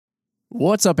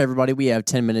What's up, everybody? We have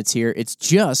 10 minutes here. It's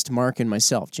just Mark and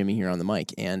myself, Jimmy, here on the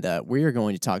mic, and we are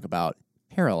going to talk about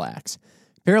parallax.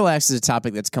 Parallax is a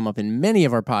topic that's come up in many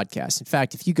of our podcasts. In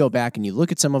fact, if you go back and you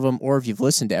look at some of them, or if you've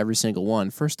listened to every single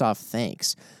one, first off,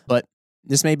 thanks. But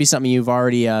this may be something you've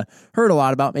already heard a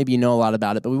lot about. Maybe you know a lot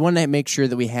about it, but we wanted to make sure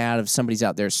that we had, if somebody's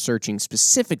out there searching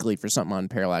specifically for something on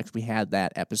parallax, we had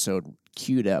that episode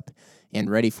queued up and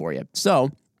ready for you.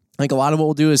 So I think a lot of what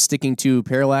we'll do is sticking to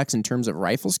parallax in terms of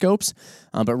rifle scopes,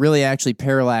 but really actually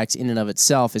parallax in and of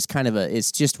itself is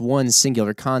it's just one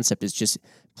singular concept. It's just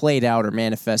played out or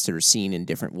manifested or seen in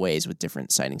different ways with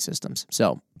different sighting systems.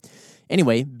 So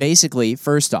anyway, basically,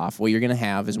 first off, what you're going to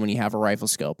have is when you have a rifle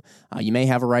scope, you may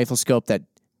have a rifle scope that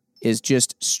is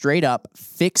just straight up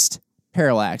fixed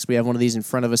parallax. We have one of these in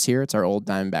front of us here. It's our old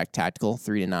Diamondback Tactical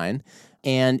 3-9.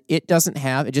 And it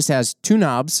just has two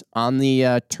knobs on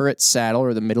the turret saddle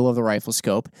or the middle of the rifle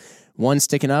scope, one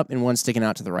sticking up and one sticking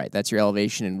out to the right. That's your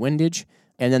elevation and windage.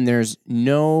 And then there's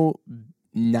no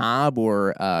knob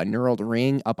or knurled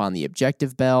ring up on the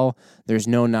objective bell. There's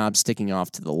no knob sticking off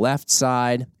to the left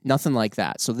side, nothing like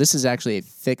that. So this is actually a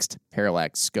fixed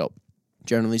parallax scope.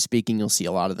 Generally speaking, you'll see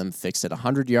a lot of them fixed at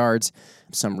 100 yards.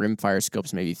 Some rimfire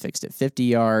scopes may be fixed at 50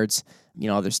 yards,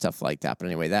 other stuff like that. But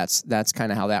anyway, that's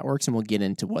kind of how that works, and we'll get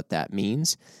into what that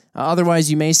means.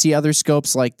 Otherwise, you may see other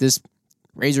scopes like this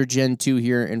Razor Gen 2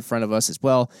 here in front of us as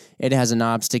well. It has a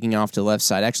knob sticking off to the left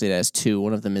side. Actually, it has two.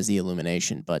 One of them is the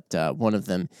illumination, but one of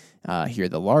them here,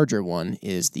 the larger one,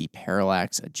 is the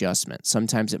parallax adjustment.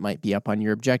 Sometimes it might be up on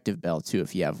your objective bell, too,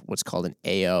 if you have what's called an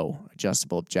AO,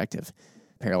 adjustable objective.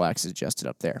 Parallax is adjusted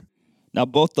up there. Now,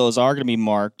 both those are going to be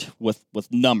marked with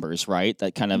numbers, right?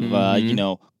 That kind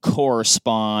of,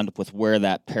 correspond with where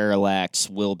that parallax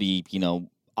will be,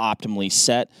 optimally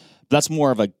set. But that's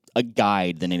more of a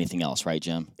guide than anything else, right,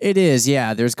 Jim? It is,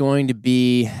 yeah. There's going to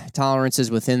be tolerances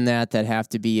within that have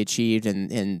to be achieved,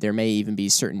 and there may even be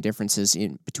certain differences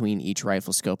in between each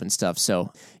rifle scope and stuff.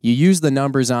 So you use the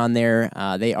numbers on there.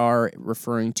 They are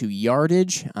referring to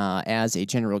yardage as a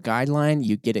general guideline.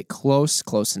 You get it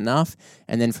close enough,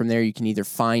 and then from there you can either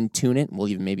fine-tune it. We'll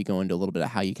even maybe go into a little bit of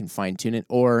how you can fine-tune it,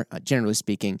 or generally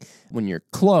speaking, when you're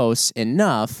close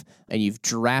enough and you've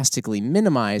drastically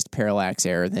minimized parallax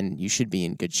error, then you should be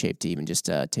in good shape to even just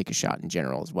take a shot in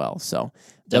general as well. So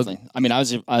definitely. I mean, I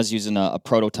was using a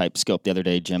prototype scope the other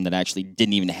day, Jim, that actually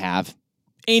didn't even have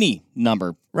any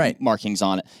number markings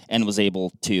on it, and was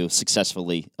able to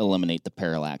successfully eliminate the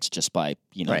parallax just by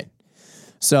Right.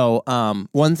 So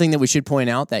one thing that we should point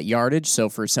out, that yardage, so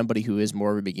for somebody who is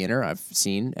more of a beginner, I've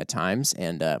seen at times,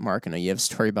 and Mark, I know you have a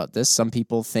story about this, some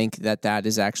people think that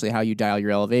is actually how you dial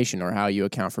your elevation or how you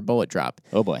account for bullet drop.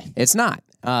 Oh, boy. It's not.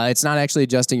 It's not actually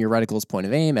adjusting your reticle's point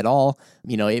of aim at all.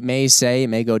 It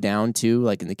may go down to,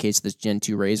 like in the case of this Gen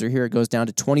 2 Razor here, it goes down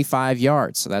to 25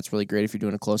 yards. So that's really great if you're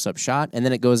doing a close-up shot. And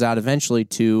then it goes out eventually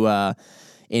to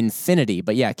infinity.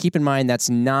 But yeah, keep in mind that's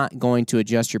not going to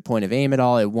adjust your point of aim at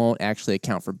all. It won't actually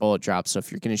account for bullet drop. So if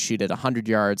you're going to shoot at 100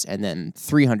 yards and then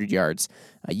 300 yards,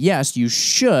 yes, you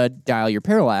should dial your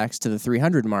parallax to the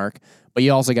 300 mark, but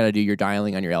you also got to do your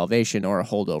dialing on your elevation or a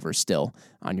holdover still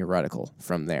on your reticle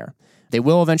from there. They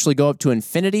will eventually go up to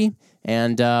infinity,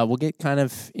 and we'll get kind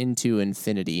of into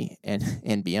infinity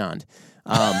and beyond.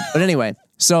 But anyway,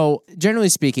 so generally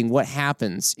speaking, what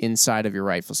happens inside of your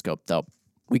rifle scope, though?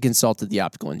 We consulted the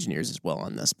optical engineers as well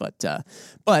on this, but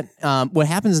what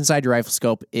happens inside your rifle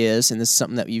scope is, and this is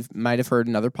something that you might have heard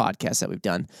in other podcasts that we've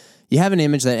done, you have an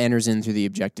image that enters in through the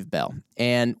objective bell.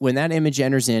 And when that image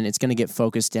enters in, it's going to get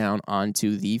focused down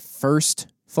onto the first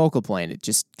focal plane. It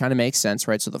just kind of makes sense,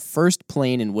 right? So the first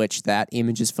plane in which that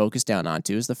image is focused down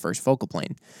onto is the first focal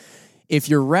plane. If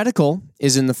your reticle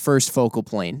is in the first focal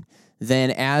plane,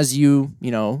 then as you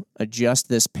adjust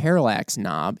this parallax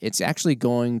knob, it's actually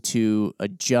going to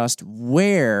adjust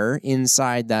where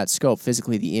inside that scope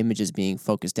physically the image is being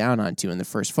focused down onto in the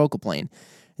first focal plane.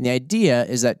 And the idea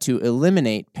is that to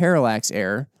eliminate parallax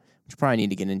error, which you probably need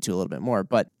to get into a little bit more,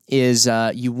 but is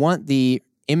you want the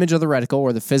image of the reticle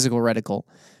or the physical reticle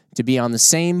to be on the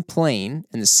same plane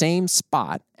in the same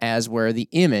spot as where the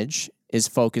image is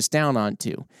focused down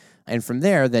onto. And from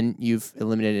there, then you've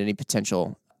eliminated any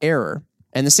potential error.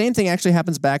 And the same thing actually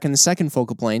happens back in the second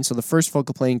focal plane. So the first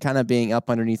focal plane kind of being up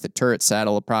underneath the turret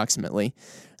saddle approximately,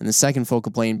 and the second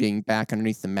focal plane being back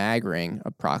underneath the mag ring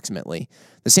approximately.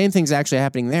 The same thing's actually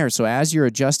happening there. So as you're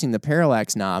adjusting the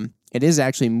parallax knob, it is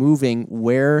actually moving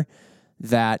where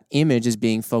that image is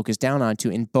being focused down onto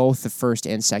in both the first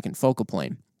and second focal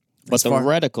plane. But the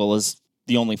reticle is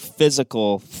the only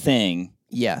physical thing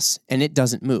Yes, and it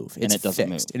doesn't move. It's it doesn't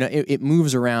fixed. move. It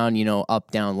moves around,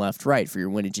 up, down, left, right for your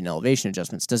windage and elevation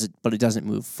adjustments. But it doesn't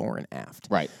move fore and aft.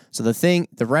 Right. So the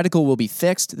reticle will be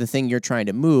fixed. The thing you're trying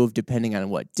to move, depending on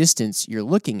what distance you're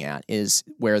looking at, is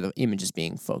where the image is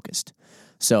being focused.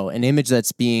 So an image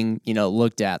that's being,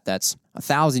 looked at that's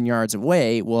 1,000 yards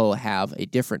away will have a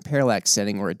different parallax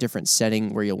setting or a different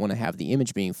setting where you'll want to have the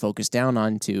image being focused down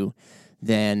onto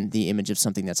than the image of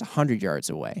something that's 100 yards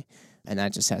away. And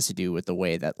that just has to do with the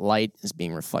way that light is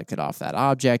being reflected off that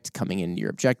object, coming into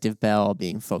your objective bell,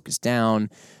 being focused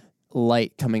down.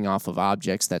 Light coming off of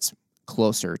objects that's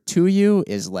closer to you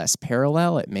is less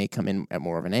parallel. It may come in at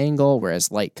more of an angle,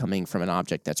 whereas light coming from an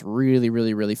object that's really,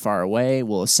 really, really far away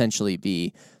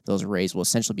those rays will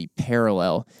essentially be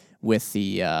parallel with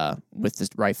the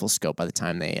rifle scope by the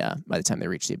time they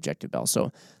reach the objective bell.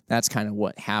 So that's kind of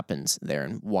what happens there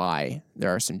and why there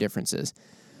are some differences.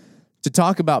 To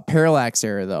talk about parallax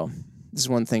error, though, this is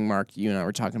one thing, Mark, you and I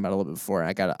were talking about a little bit before.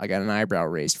 I got an eyebrow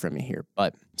raised from you here.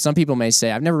 But some people may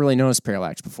say, I've never really noticed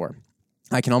parallax before.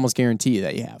 I can almost guarantee you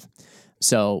that you have.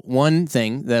 So one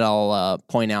thing that I'll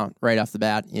point out right off the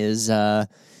bat is,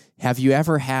 have you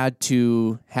ever had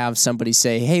to have somebody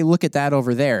say, hey, look at that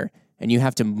over there, and you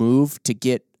have to move to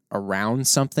get around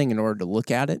something in order to look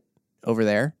at it over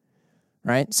there,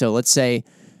 right? So let's say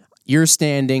you're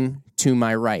standing to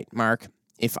my right, Mark.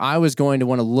 If I was going to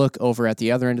want to look over at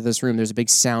the other end of this room, there's a big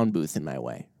sound booth in my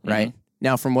way, right? Mm-hmm.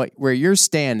 Now, from where you're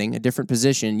standing, a different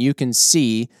position, you can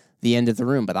see the end of the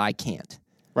room, but I can't.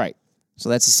 Right. So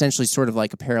that's essentially sort of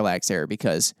like a parallax error,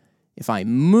 because if I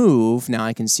move, now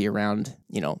I can see around,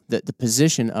 the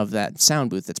position of that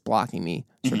sound booth that's blocking me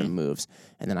sort of moves,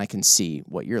 and then I can see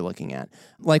what you're looking at.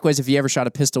 Likewise, if you ever shot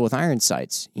a pistol with iron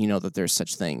sights, you know that there's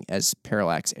such thing as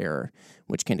parallax error,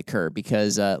 which can occur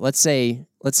because let's say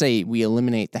we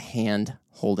eliminate the hand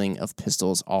holding of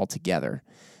pistols altogether,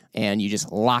 and you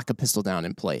just lock a pistol down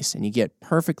in place, and you get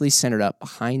perfectly centered up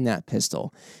behind that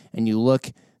pistol, and you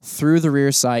look through the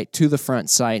rear sight to the front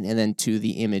sight and then to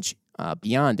the image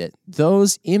beyond it.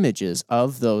 Those images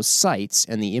of those sights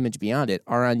and the image beyond it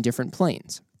are on different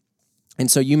planes. And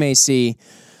so you may see,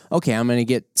 okay, I'm going to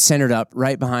get centered up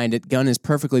right behind it. Gun is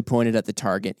perfectly pointed at the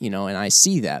target, and I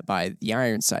see that by the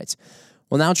iron sights.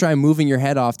 Well, now try moving your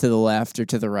head off to the left or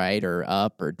to the right or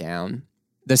up or down.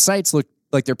 The sights look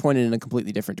like they're pointed in a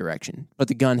completely different direction, but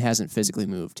the gun hasn't physically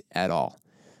moved at all.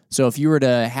 So if you were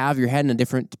to have your head in a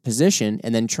different position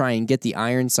and then try and get the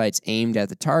iron sights aimed at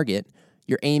the target,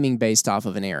 you're aiming based off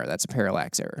of an error. That's a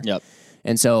parallax error. Yep.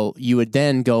 And so you would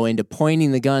then go into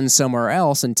pointing the gun somewhere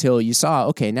else until you saw,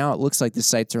 okay, now it looks like the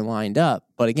sights are lined up.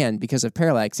 But again, because of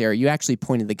parallax error, you actually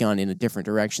pointed the gun in a different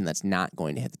direction that's not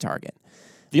going to hit the target.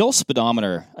 The old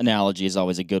speedometer analogy is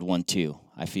always a good one, too,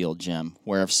 I feel, Jim,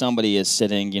 where if somebody is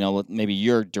sitting, maybe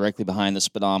you're directly behind the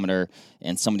speedometer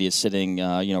and somebody is sitting,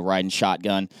 riding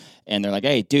shotgun, and they're like,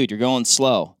 hey, dude, you're going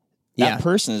slow. That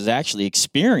person is actually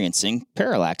experiencing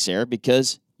parallax error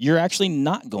because you're actually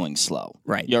not going slow.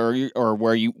 Right. Or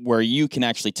where you can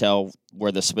actually tell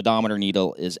where the speedometer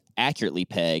needle is accurately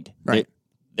pegged. Right.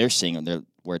 They're seeing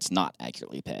where it's not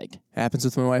accurately pegged. Happens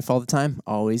with my wife all the time.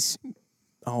 Always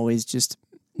just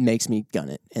makes me gun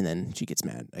it, and then she gets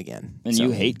mad again. And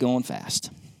you hate going fast.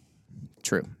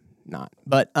 True. Not.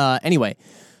 But anyway,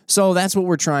 so that's what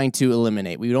we're trying to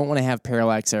eliminate. We don't want to have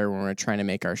parallax error when we're trying to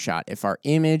make our shot. If our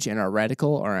image and our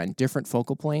reticle are on different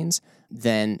focal planes,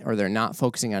 or they're not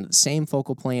focusing on the same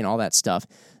focal plane, all that stuff,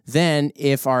 then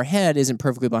if our head isn't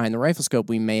perfectly behind the rifle scope,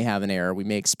 we may have an error. We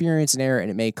may experience an error,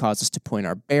 and it may cause us to point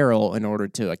our barrel in order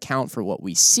to account for what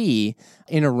we see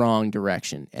in a wrong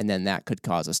direction. And then that could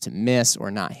cause us to miss or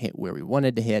not hit where we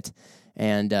wanted to hit.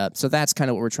 And so that's kind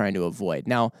of what we're trying to avoid.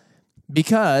 Now,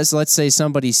 because let's say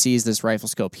somebody sees this rifle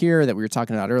scope here that we were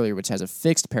talking about earlier, which has a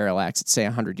fixed parallax at, say,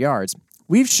 100 yards,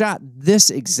 we've shot this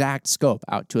exact scope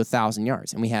out to 1,000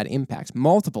 yards, and we had impacts,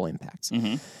 multiple impacts.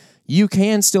 Mm-hmm. You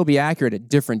can still be accurate at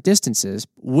different distances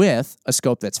with a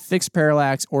scope that's fixed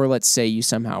parallax, or let's say you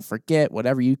somehow forget,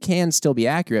 whatever, you can still be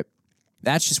accurate.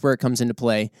 That's just where it comes into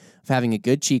play of having a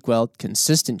good cheek weld,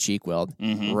 consistent cheek weld,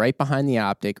 right behind the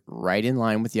optic, right in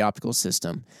line with the optical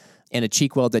system, and a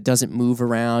cheek weld that doesn't move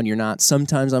around. You're not,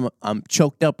 sometimes I'm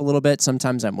choked up a little bit,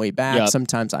 sometimes I'm way back,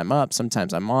 sometimes I'm up,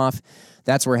 sometimes I'm off.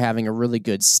 That's where having a really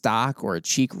good stock or a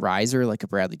cheek riser, like a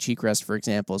Bradley cheek rest, for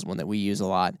example, is one that we use a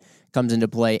lot, comes into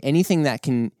play. Anything that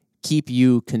can keep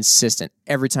you consistent.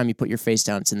 Every time you put your face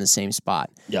down, it's in the same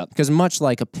spot. Yep. Because much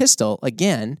like a pistol,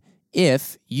 again,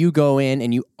 if you go in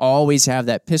and you always have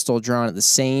that pistol drawn at the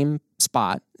same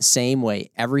spot, the same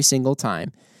way every single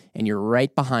time, and you're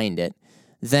right behind it,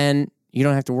 then you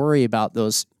don't have to worry about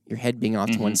those your head being off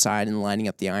to one side and lining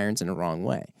up the irons in the wrong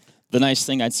way. The nice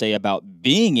thing I'd say about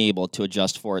being able to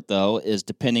adjust for it, though, is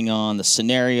depending on the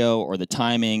scenario or the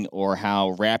timing or how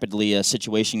rapidly a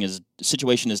situation is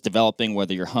developing,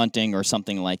 whether you're hunting or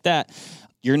something like that,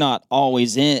 you're not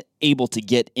always able to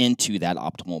get into that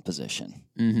optimal position.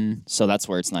 So that's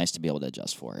where it's nice to be able to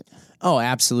adjust for it. Oh,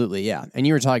 absolutely, yeah. And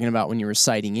you were talking about when you were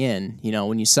sighting in. You know,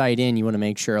 when you sight in, you want to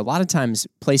make sure. A lot of times,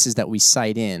 places that we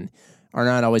sight in are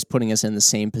not always putting us in the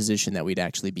same position that we'd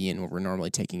actually be in when we're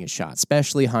normally taking a shot,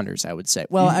 especially hunters, I would say.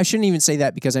 Well, I shouldn't even say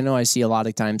that because I know I see a lot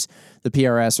of times the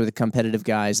PRS or the competitive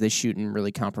guys, they shoot in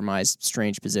really compromised,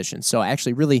 strange positions. So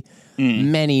actually really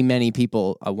many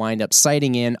people wind up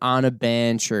sighting in on a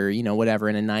bench or, you know, whatever,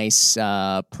 in a nice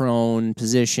prone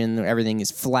position where everything is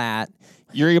flat.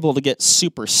 You're able to get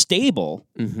super stable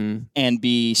and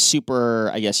be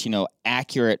super, I guess, you know,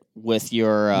 accurate with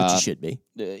your... Which you should be.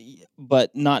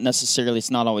 But not necessarily, it's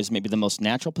not always maybe the most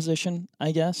natural position,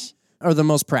 I guess. Or the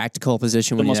most practical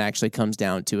position when it actually comes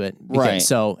down to it. Right.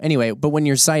 So anyway, but when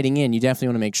you're sighting in, you definitely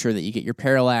want to make sure that you get your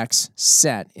parallax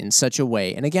set in such a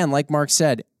way. And again, like Mark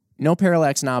said, no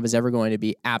parallax knob is ever going to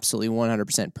be absolutely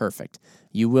 100% perfect.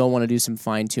 You will want to do some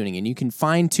fine-tuning, and you can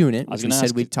fine-tune it, as we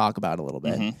said we'd talk about a little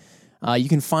bit. You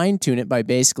can fine-tune it by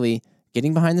basically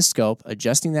getting behind the scope,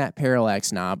 adjusting that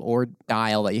parallax knob or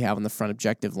dial that you have on the front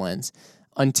objective lens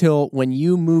until when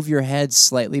you move your head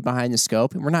slightly behind the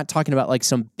scope, and we're not talking about like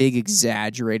some big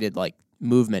exaggerated like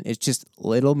movement. It's just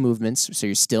little movements, so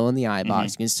you're still in the eye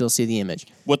box. You can still see the image.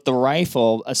 With the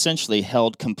rifle essentially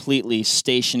held completely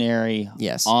stationary,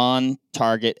 on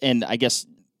target, and I guess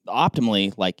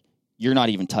optimally, like, you're not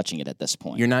even touching it at this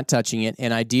point. You're not touching it,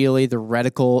 and ideally the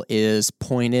reticle is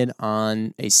pointed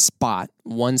on a spot,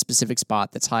 one specific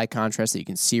spot that's high contrast that you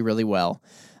can see really well.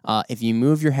 If you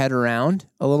move your head around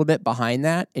a little bit behind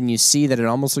that and you see that it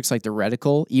almost looks like the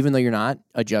reticle, even though you're not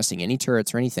adjusting any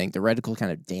turrets or anything, the reticle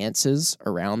kind of dances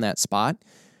around that spot.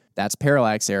 That's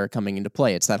parallax error coming into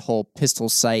play. It's that whole pistol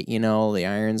sight, you know, the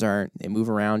irons they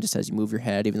move around just as you move your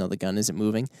head, even though the gun isn't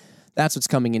moving. That's what's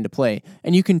coming into play.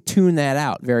 And you can tune that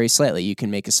out very slightly. You can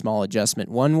make a small adjustment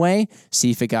one way,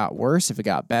 see if it got worse. If it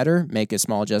got better, make a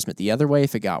small adjustment the other way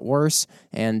if it got worse.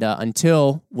 And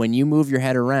until when you move your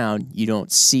head around, you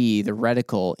don't see the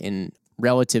reticle in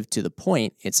relative to the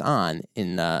point it's on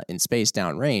in space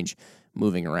downrange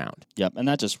moving around. Yep, and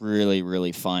that just really,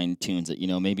 really fine tunes it. You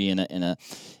know, maybe in a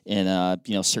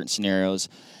you know, certain scenarios,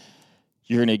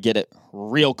 you're going to get it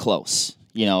real close.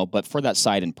 You know, but for that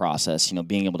sight-in process, you know,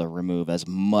 being able to remove as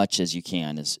much as you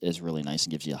can is really nice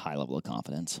and gives you a high level of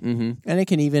confidence. And it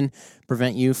can even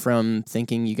prevent you from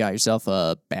thinking you got yourself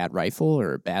a bad rifle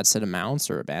or a bad set of mounts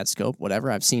or a bad scope, whatever.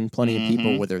 I've seen plenty of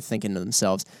people where they're thinking to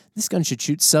themselves, this gun should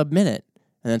shoot sub-minute.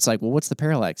 And it's like, well, what's the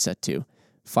parallax set to?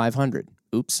 500.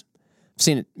 Oops. I've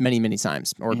seen it many, many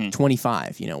times. Or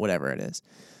 25, you know, whatever it is.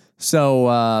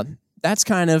 So that's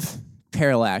kind of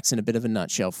parallax in a bit of a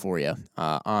nutshell for you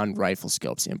on rifle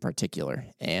scopes in particular.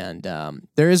 And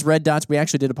there is red dots. We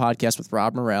actually did a podcast with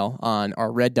Rob Morrell on are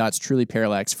red dots truly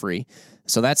parallax free.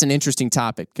 So that's an interesting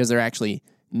topic because they're actually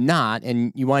not.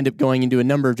 And you wind up going into a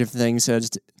number of different things as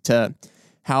to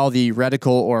how the reticle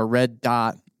or red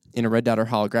dot in a red dot or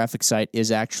holographic sight is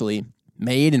actually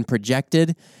made and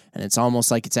projected. And it's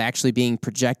almost like it's actually being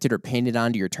projected or painted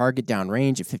onto your target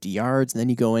downrange at 50 yards. And then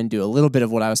you go into a little bit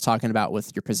of what I was talking about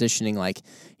with your positioning, like,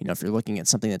 you know, if you're looking at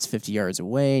something that's 50 yards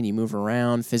away and you move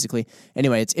around physically.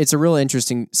 Anyway, it's a real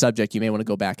interesting subject. You may want to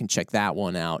go back and check that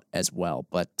one out as well.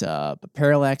 But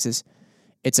parallax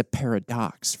it's a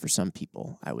paradox for some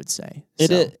people, I would say.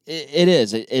 It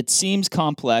is. It seems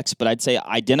complex, but I'd say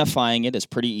identifying it is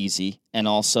pretty easy, and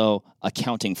also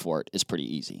accounting for it is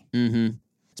pretty easy.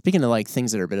 Speaking of like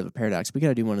things that are a bit of a paradox, we got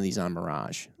to do one of these on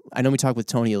Mirage. I know we talked with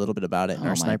Tony a little bit about it in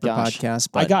our Sniper podcast,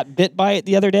 but I got bit by it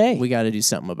the other day. We got to do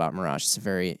something about Mirage.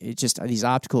 It's just these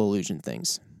optical illusion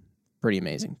things. Pretty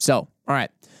amazing. So, all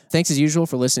right. Thanks as usual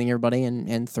for listening, everybody,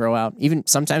 and throw out, even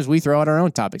sometimes we throw out our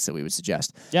own topics that we would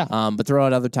suggest. Yeah. But throw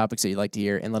out other topics that you'd like to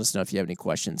hear, and let us know if you have any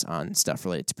questions on stuff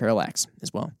related to parallax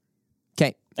as well.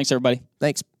 Okay. Thanks, everybody.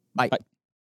 Thanks. Bye. Bye.